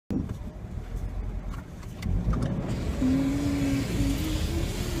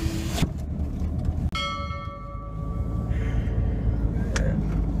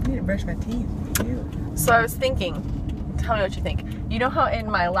brush my teeth. Ew. So I was thinking, tell me what you think. You know how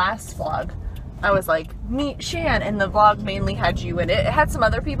in my last vlog, I was like, meet Shan, and the vlog mainly had you in it. It had some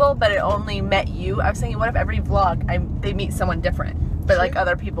other people, but it only met you. I was thinking, what if every vlog they meet someone different, but like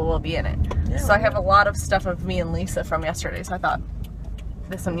other people will be in it. Yeah, so I have a lot of stuff of me and Lisa from yesterday, so I thought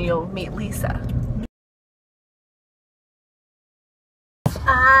this one you'll meet Lisa.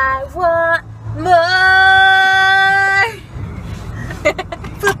 I want more.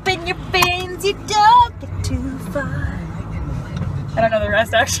 Flipping your fins, you don't get too far. I don't know the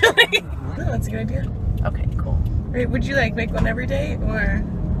rest actually. Oh, that's a good idea. Okay, cool. Wait, would you like make one every day or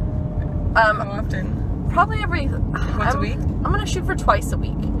how often? Probably every once a week? I'm gonna shoot for twice a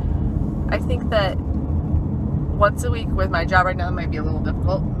week. I think that once a week with my job right now might be a little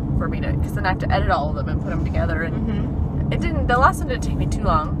difficult for me to, because then I have to edit all of them and put them together, and the last one didn't take me too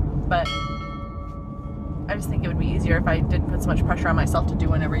long, but I just think it would be easier if I didn't put so much pressure on myself to do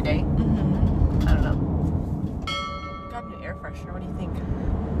one every day. I don't know. Got a new air freshener. What do you think?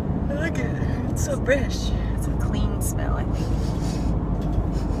 I like it. It's so fresh. It's a clean smell, I think.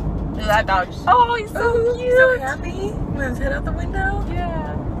 Look at that dog. Oh, he's so cute. So happy. With his head out the window.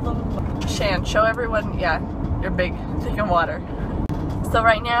 Yeah. Shan, show everyone, yeah, you're big, thick in water. So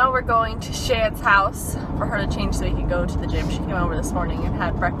right now we're going to Shan's house for her to change so we can go to the gym. She came over this morning and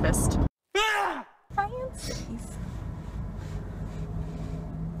had breakfast. Fancies.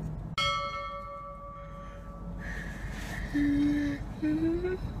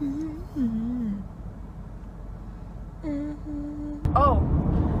 Oh,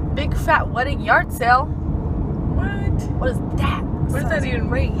 big fat wedding yard sale. What? What is that? What does that even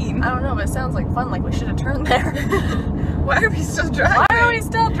mean? I don't know, but it sounds like fun, like we should have turned there. Why are we still driving? Why are we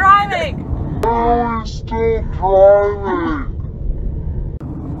still driving?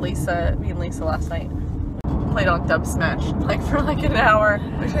 Me and Lisa last night played on Dub Smash like for like an hour.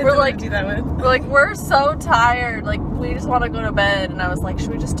 We're like, do that with. We're so tired, like we just want to go to bed, and I was like,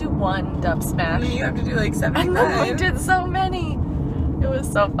 should we just do one Dub Smash? You have to do like 75. And then we did so many. It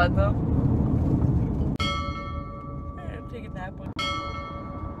was so fun though. I'm taking that one.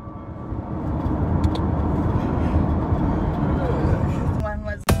 One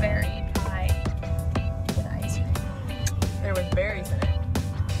was very dry with ice cream. There was berries in it.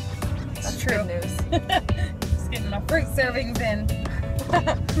 That's True. good news. Just getting my fruit servings in.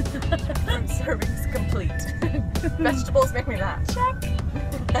 Fruit servings complete. Vegetables make me laugh. Check.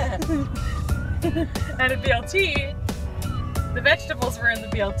 And a BLT. The vegetables were in the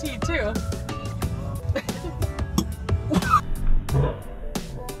BLT too.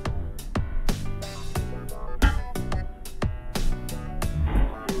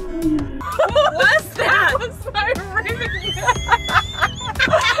 What was that? That was my ring.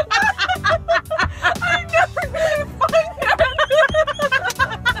 I'm never gonna find that.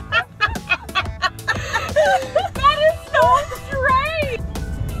 That is so strange.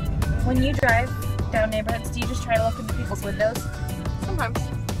 When you drive down neighborhoods, do you just try to look into people's windows? Sometimes.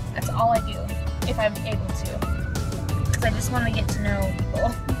 That's all I do, if I'm able to. Because I just want to get to know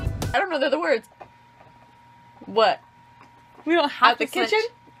people. I don't know the other words. What? We don't have At the to switch. kitchen?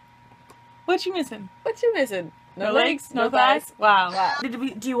 What you missing? What you missing? No legs, no thighs. Wow. Wow.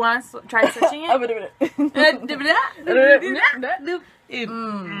 Do you want to try switching I'm it? gonna do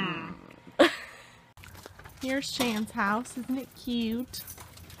it. Here's Shan's house. Isn't it cute?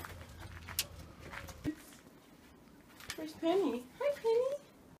 Where's Penny? Hi, Penny.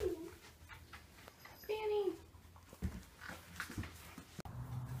 Penny.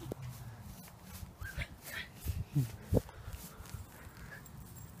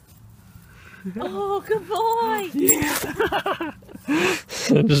 Oh, good boy. Yeah.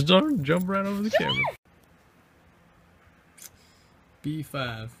 Just don't jump right over the camera.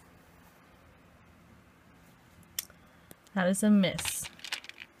 B5. That is a miss.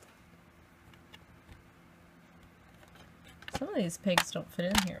 Some of these pigs don't fit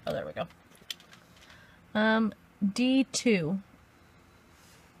in here. Oh, there we go. D2.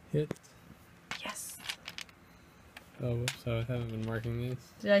 Hit. Yes. Oh, whoops, I haven't been marking these.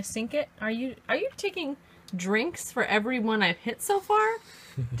 Did I sink it? Are you taking drinks for every one I've hit so far?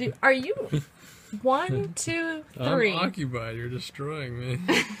 Are you 1, 2, 3? I'm occupied. You're destroying me.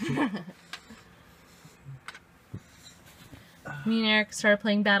 Me and Eric started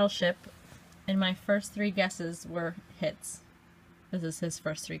playing Battleship, and my first 3 guesses were hits. This is his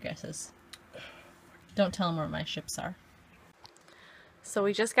first 3 guesses. Don't tell him where my ships are. So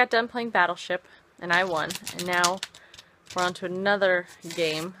we just got done playing Battleship, and I won. And now we're on to another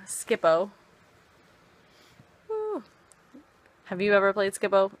game, Skip-Bo. Woo. Have you ever played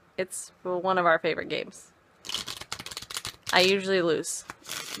Skip-Bo? It's one of our favorite games. I usually lose.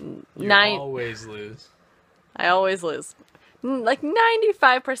 You always lose. I always lose. Like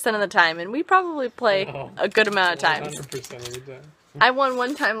 95% of the time, and we probably play a good amount of times. 100% of the time. I won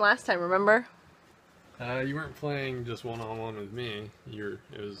one time last time, remember? You weren't playing just one-on-one with me. It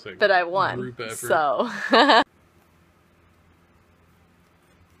was like But I won, group effort. so...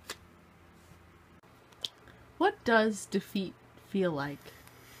 What does defeat feel like?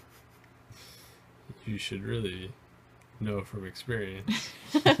 You should really know from experience.